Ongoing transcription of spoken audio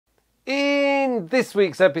in this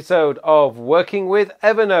week's episode of Working with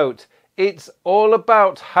Evernote, it's all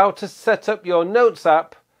about how to set up your Notes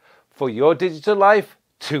app for Your Digital Life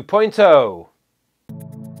 2.0.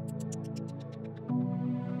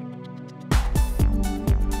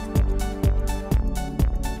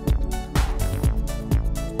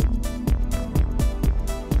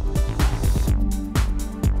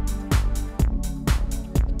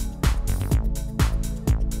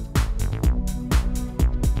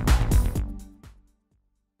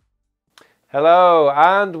 Hello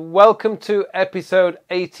and welcome to episode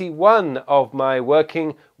 81 of my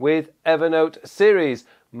Working with Evernote series.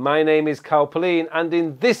 My name is Carl Pauline, and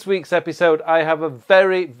in this week's episode I have a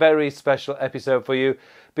very special episode for you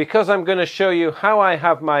because I'm going to show you how I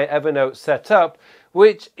have my Evernote set up,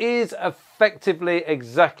 which is effectively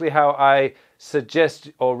exactly how I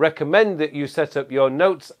suggest or recommend that you set up your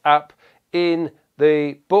Notes app in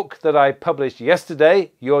the book that I published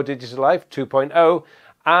yesterday, Your Digital Life 2.0,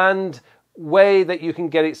 and way that you can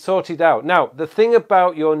get it sorted out. Now, the thing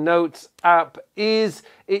about your Notes app is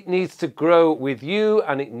it needs to grow with you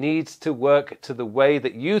and it needs to work to the way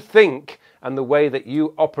that you think and the way that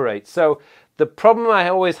you operate. So the problem I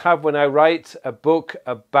always have when I write a book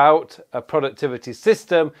about a productivity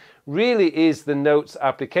system really is the Notes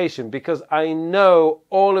application, because I know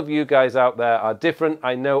all of you guys out there are different.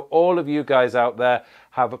 I know all of you guys out there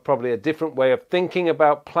have probably a different way of thinking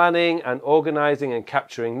about planning and organizing and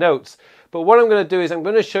capturing notes. But what I'm going to do is I'm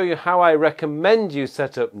going to show you how I recommend you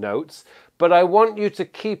set up Notes, but I want you to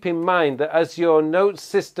keep in mind that as your Notes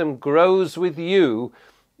system grows with you,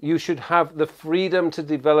 you should have the freedom to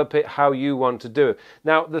develop it how you want to do it.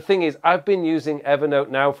 Now, the thing is, I've been using Evernote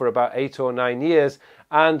now for about 8 or 9 years,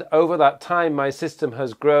 and over that time, my system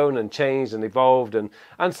has grown and changed and evolved and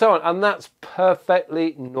so on, and that's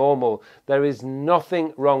perfectly normal. There is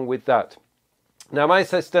nothing wrong with that. Now, my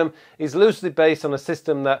system is loosely based on a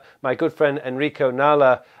system that my good friend Enrico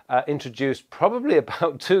Nala introduced probably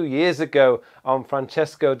about 2 years ago on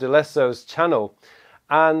Francesco D'Alesso's channel.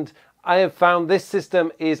 And I have found this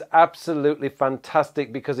system is absolutely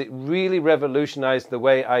fantastic because it really revolutionized the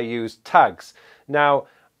way I use tags. Now,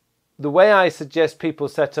 the way I suggest people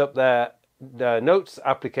set up their Notes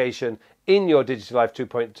application in Your Digital Life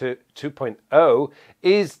 2.0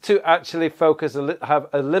 is to actually focus, have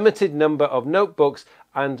a limited number of notebooks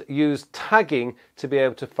and use tagging to be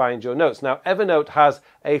able to find your notes. Now, Evernote has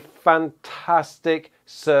a fantastic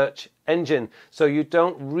search engine, so you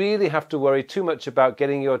don't really have to worry too much about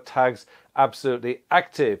getting your tags absolutely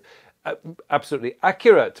accurate.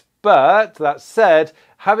 But that said,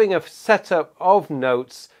 having a setup of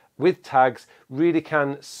notes with tags really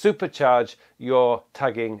can supercharge your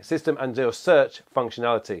tagging system and your search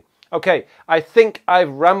functionality. Okay, I think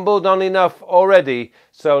I've rambled on enough already,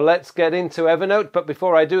 so let's get into Evernote. But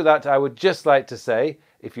before I do that, I would just like to say,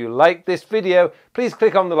 if you like this video, please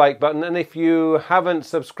click on the like button. And if you haven't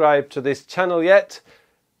subscribed to this channel yet,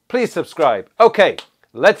 please subscribe. Okay,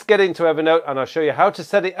 let's get into Evernote and I'll show you how to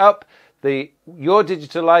set it up, the Your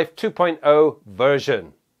Digital Life 2.0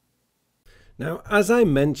 version. Now, as I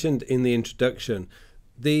mentioned in the introduction,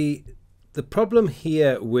 the problem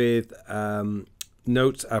here with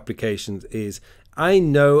Notes applications is I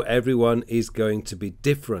know everyone is going to be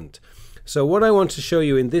different. So what I want to show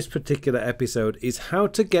you in this particular episode is how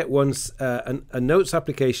to get a Notes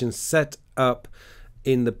application set up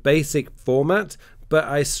in the basic format, but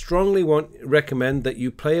I strongly recommend that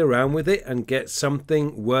you play around with it and get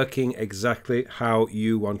something working exactly how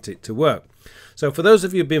you want it to work. So for those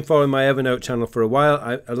of you who've been following my Evernote channel for a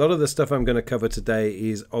while, a lot of the stuff I'm going to cover today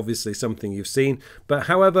is obviously something you've seen. But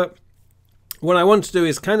however, what I want to do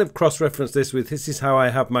is kind of cross-reference this is how I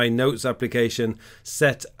have my Notes application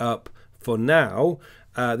set up for now.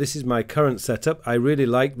 This is my current setup. I really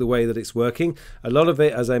like the way that it's working. A lot of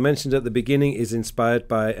it, as I mentioned at the beginning, is inspired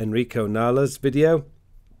by Enrico Nala's video.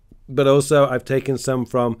 But also I've taken some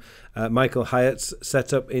from Michael Hyatt's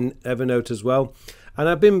setup in Evernote as well. And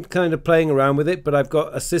I've been kind of playing around with it, but I've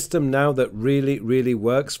got a system now that really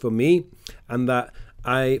works for me and that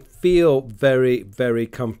I feel very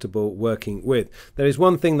comfortable working with. There is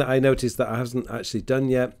one thing that I noticed that I haven't actually done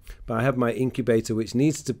yet, but I have my incubator which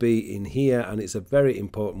needs to be in here, and it's a very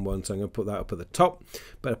important one, so I'm going to put that up at the top.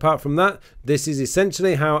 But apart from that, this is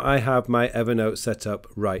essentially how I have my Evernote set up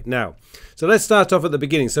right now. So let's start off at the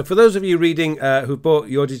beginning. So for those of you reading who bought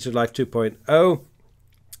Your Digital Life 2.0,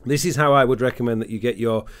 this is how I would recommend that you get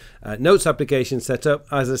your Notes application set up.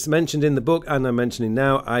 As I mentioned in the book, and I'm mentioning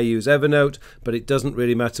now, I use Evernote, but it doesn't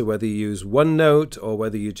really matter whether you use OneNote or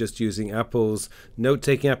whether you're just using Apple's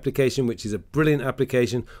note-taking application, which is a brilliant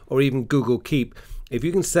application, or even Google Keep. If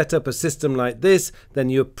you can set up a system like this, then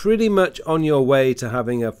you're pretty much on your way to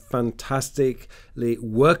having a fantastically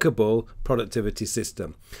workable productivity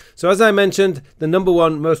system. So as I mentioned, the number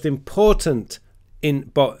one most important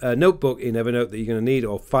notebook in Evernote that you're going to need,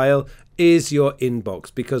 or file, is your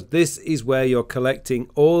inbox, because this is where you're collecting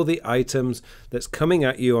all the items that's coming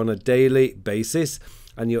at you on a daily basis,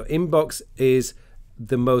 and your inbox is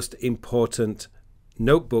the most important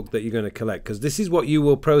notebook that you're going to collect, because this is what you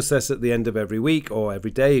will process at the end of every week or every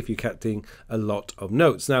day if you're collecting a lot of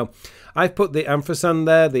notes. Now, I've put the ampersand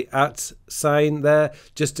there, the @ sign there,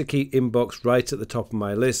 just to keep inbox right at the top of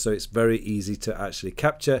my list, so it's very easy to actually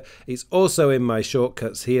capture. It's also in my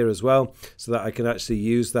shortcuts here as well, so that I can actually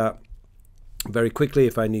use that very quickly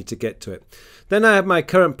if I need to get to it. Then I have my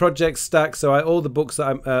current projects stack, so all the books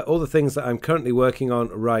that all the things that I'm currently working on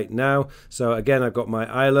right now. So again, I've got my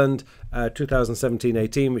Ireland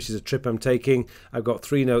 2017-18, which is a trip I'm taking. I've got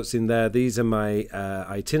 3 notes in there. These are my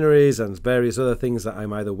itineraries and various other things that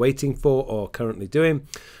I'm either waiting for or currently doing.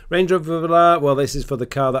 Range Rover, well, this is for the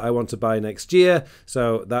car that I want to buy next year,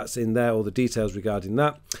 so that's in there, all the details regarding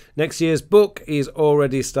that. Next year's book is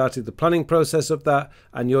already started the planning process of that,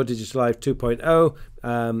 and Your Digital Life 2.0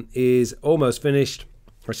 is almost finished,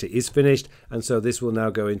 actually is finished, and so this will now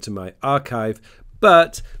go into my archive.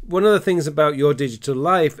 But one of the things about Your Digital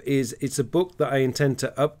Life is it's a book that I intend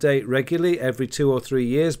to update regularly every 2 or 3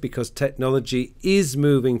 years, because technology is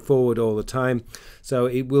moving forward all the time. So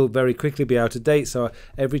it will very quickly be out of date. So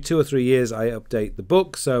every 2 or 3 years I update the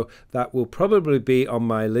book. So that will probably be on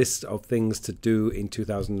my list of things to do in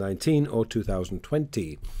 2019 or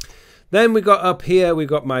 2020. Then we got up here, we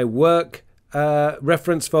got my work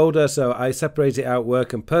reference folder. So I separate it out,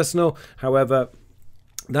 work and personal. However,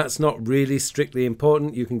 that's not really strictly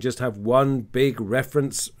important. You can just have one big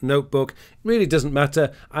reference notebook. It really doesn't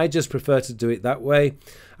matter. I just prefer to do it that way.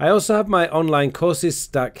 I also have my online courses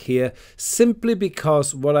stack here, simply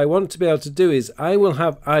because what I want to be able to do is I will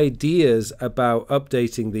have ideas about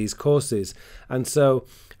updating these courses. And so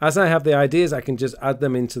as I have the ideas, I can just add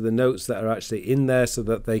them into the notes that are actually in there so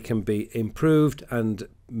that they can be improved and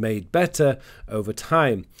made better over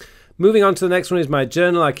time. Moving on to the next one is my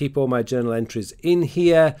journal. I keep all my journal entries in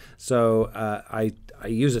here. So I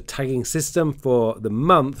use a tagging system for the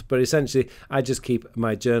month, but essentially I just keep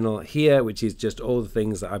my journal here, which is just all the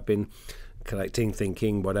things that I've been collecting,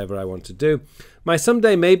 thinking, whatever I want to do. My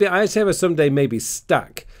someday maybe, I actually have a someday maybe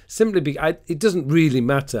stack, simply because it doesn't really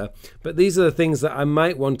matter, but these are the things that I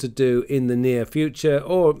might want to do in the near future,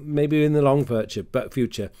 or maybe in the long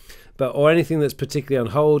future, or anything that's particularly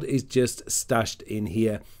on hold is just stashed in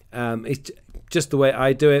here. It's just the way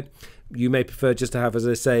I do it. You may prefer just to have, as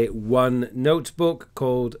I say, one notebook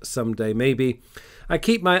called Someday Maybe. I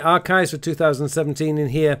keep my archives for 2017 in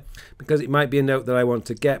here because it might be a note that I want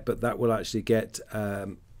to get, but that will actually get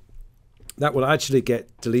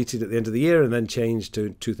deleted at the end of the year and then changed to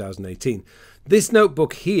 2018. This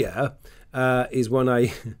notebook here is one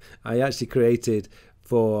I actually created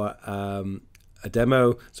for a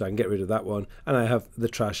demo, so I can get rid of that one, and I have the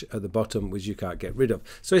trash at the bottom, which you can't get rid of.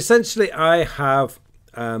 So essentially I have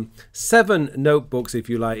 7 notebooks, if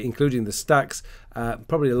you like, including the stacks,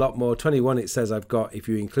 probably a lot more. 21 it says I've got if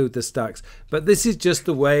you include the stacks, but this is just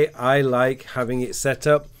the way I like having it set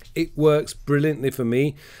up. It works brilliantly for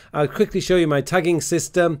me. I'll quickly show you my tagging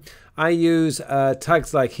system. I use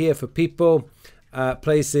tags like here for people,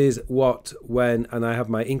 places, what, when, and I have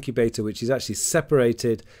my incubator, which is actually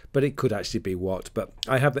separated, but it could actually be what, but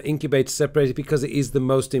I have the incubator separated because it is the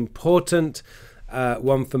most important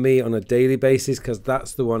one for me on a daily basis, because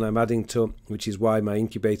that's the one I'm adding to, which is why my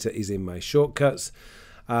incubator is in my shortcuts.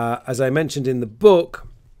 As I mentioned in the book,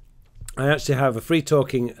 I actually have a free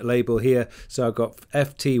talking label here, so I've got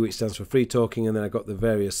FT, which stands for free talking, and then I've got the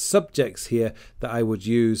various subjects here that I would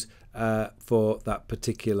use for that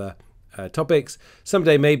particular topics.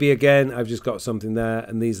 Someday maybe, again, I've just got something there,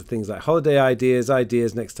 and these are things like holiday ideas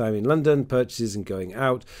next time in London, purchases and going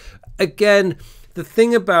out. Again, the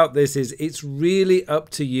thing about this is it's really up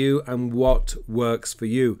to you and what works for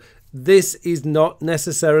you. This is not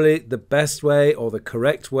necessarily the best way or the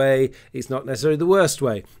correct way. It's not necessarily the worst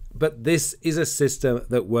way, but this is a system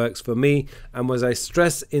that works for me. And as I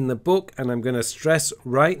stress in the book, and I'm going to stress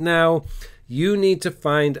right now, you need to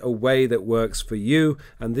find a way that works for you,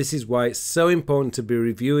 and this is why it's so important to be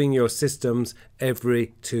reviewing your systems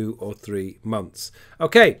every 2 or 3 months.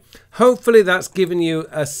 Okay, hopefully that's given you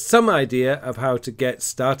some idea of how to get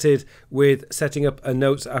started with setting up a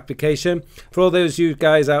notes application. For all those you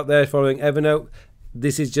guys out there following Evernote,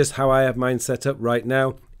 this is just how I have mine set up right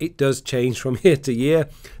now. It does change from year to year.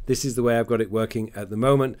 This is the way I've got it working at the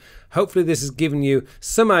moment. Hopefully this has given you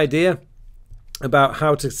some idea about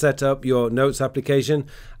how to set up your notes application.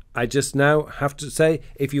 I just now have to say,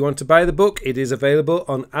 if you want to buy the book, it is available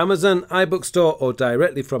on Amazon, iBookstore, or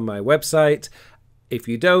directly from my website. If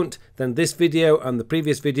you don't, then this video and the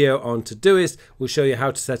previous video on Todoist will show you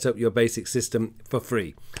how to set up your basic system for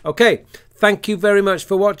free. Okay, thank you very much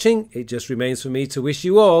for watching. It just remains for me to wish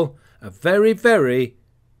you all a very, very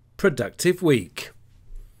productive week.